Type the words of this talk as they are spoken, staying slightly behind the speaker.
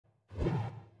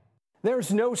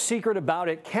There's no secret about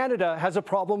it. Canada has a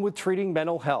problem with treating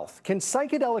mental health. Can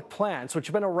psychedelic plants, which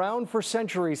have been around for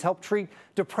centuries, help treat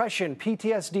depression,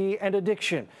 PTSD, and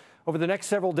addiction? Over the next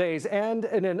several days and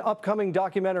in an upcoming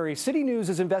documentary, CityNews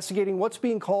is investigating what's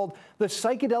being called the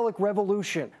psychedelic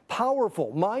revolution.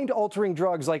 Powerful, mind-altering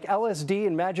drugs like LSD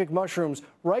and magic mushrooms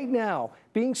right now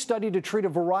being studied to treat a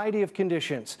variety of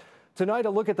conditions. Tonight,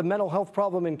 a look at the mental health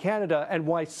problem in Canada and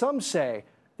why some say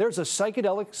there's a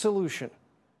psychedelic solution.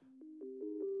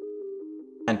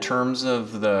 In terms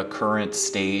of the current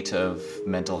state of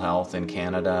mental health in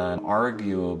Canada,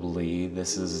 arguably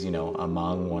this is,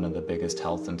 among one of the biggest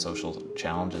health and social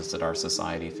challenges that our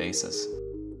society faces.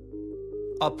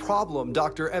 A problem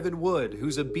Dr. Evan Wood,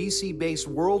 who's a BC-based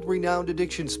world-renowned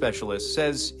addiction specialist,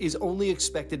 says is only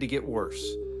expected to get worse.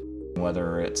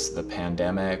 Whether it's the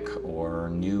pandemic or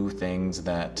new things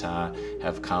that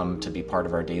have come to be part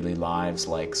of our daily lives,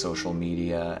 like social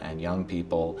media and young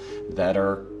people that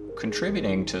are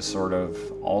contributing to sort of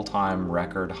all-time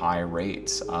record high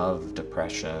rates of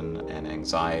depression and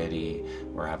anxiety.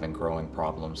 We're having growing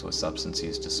problems with substance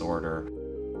use disorder.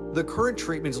 The current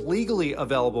treatments legally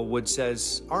available, Wood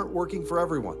says, aren't working for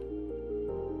everyone.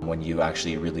 When you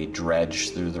actually really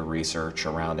dredge through the research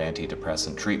around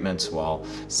antidepressant treatments, while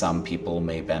some people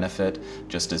may benefit,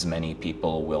 just as many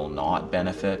people will not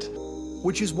benefit.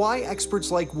 Which is why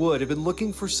experts like Wood have been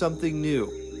looking for something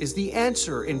new. Is the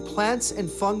answer in plants and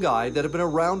fungi that have been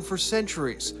around for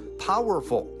centuries.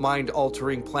 Powerful,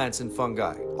 mind-altering plants and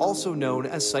fungi, also known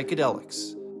as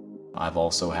psychedelics. I've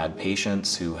also had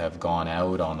patients who have gone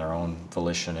out on their own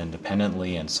volition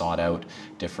independently and sought out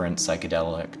different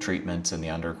psychedelic treatments in the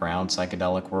underground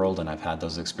psychedelic world, and I've had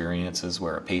those experiences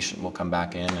where a patient will come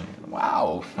back in and,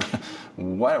 wow,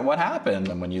 what happened?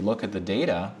 And when you look at the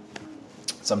data,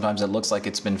 sometimes it looks like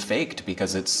it's been faked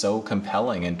because it's so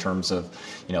compelling in terms of,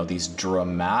 these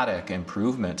dramatic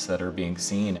improvements that are being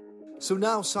seen. So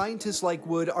now scientists like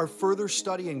Wood are further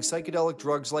studying psychedelic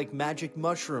drugs like magic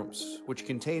mushrooms, which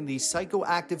contain the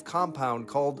psychoactive compound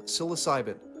called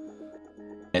psilocybin.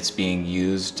 It's being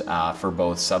used for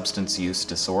both substance use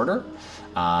disorder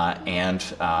and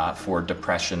for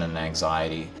depression and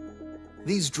anxiety.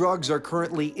 These drugs are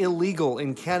currently illegal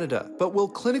in Canada, but will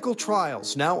clinical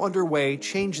trials now underway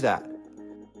change that?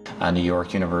 New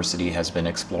York University has been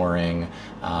exploring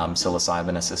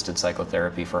psilocybin-assisted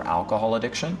psychotherapy for alcohol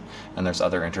addiction, and there's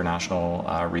other international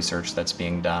research that's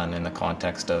being done in the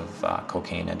context of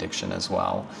cocaine addiction as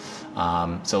well.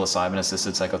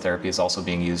 Psilocybin-assisted psychotherapy is also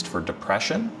being used for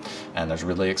depression, and there's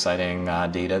really exciting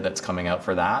data that's coming out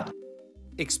for that.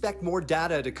 Expect more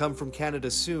data to come from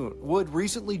Canada soon. Wood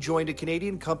recently joined a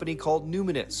Canadian company called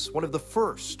Numinous, one of the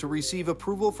first to receive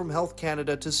approval from Health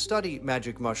Canada to study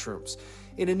magic mushrooms.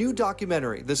 In a new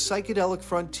documentary, The Psychedelic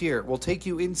Frontier will take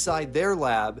you inside their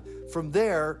lab. From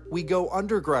there, we go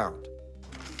underground.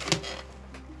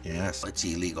 Yes, it's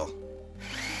illegal.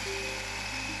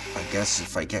 I guess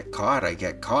if I get caught, I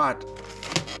get caught.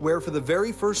 Where for the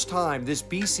very first time, this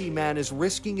BC man is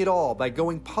risking it all by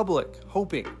going public,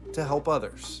 hoping to help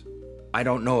others. I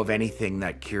don't know of anything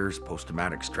that cures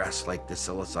post-traumatic stress like the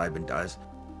psilocybin does.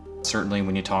 Certainly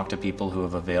when you talk to people who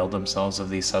have availed themselves of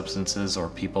these substances, or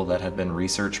people that have been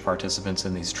research participants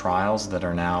in these trials that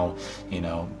are now,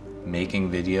 making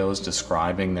videos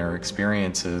describing their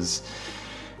experiences,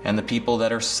 and the people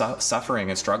that are suffering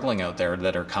and struggling out there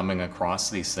that are coming across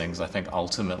these things, I think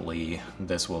ultimately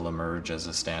this will emerge as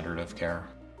a standard of care.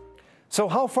 So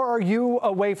how far are you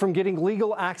away from getting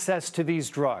legal access to these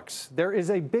drugs? There is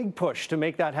a big push to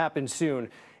make that happen soon.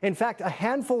 In fact, a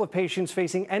handful of patients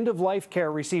facing end-of-life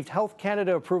care received Health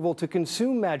Canada approval to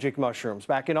consume magic mushrooms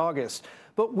back in August.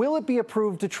 But will it be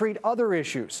approved to treat other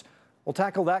issues? We'll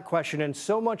tackle that question and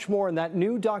so much more in that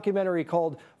new documentary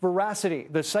called Veracity,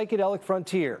 The Psychedelic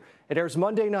Frontier. It airs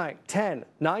Monday night,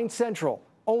 9 Central,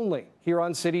 only here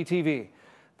on City TV.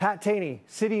 Taney,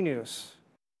 City News.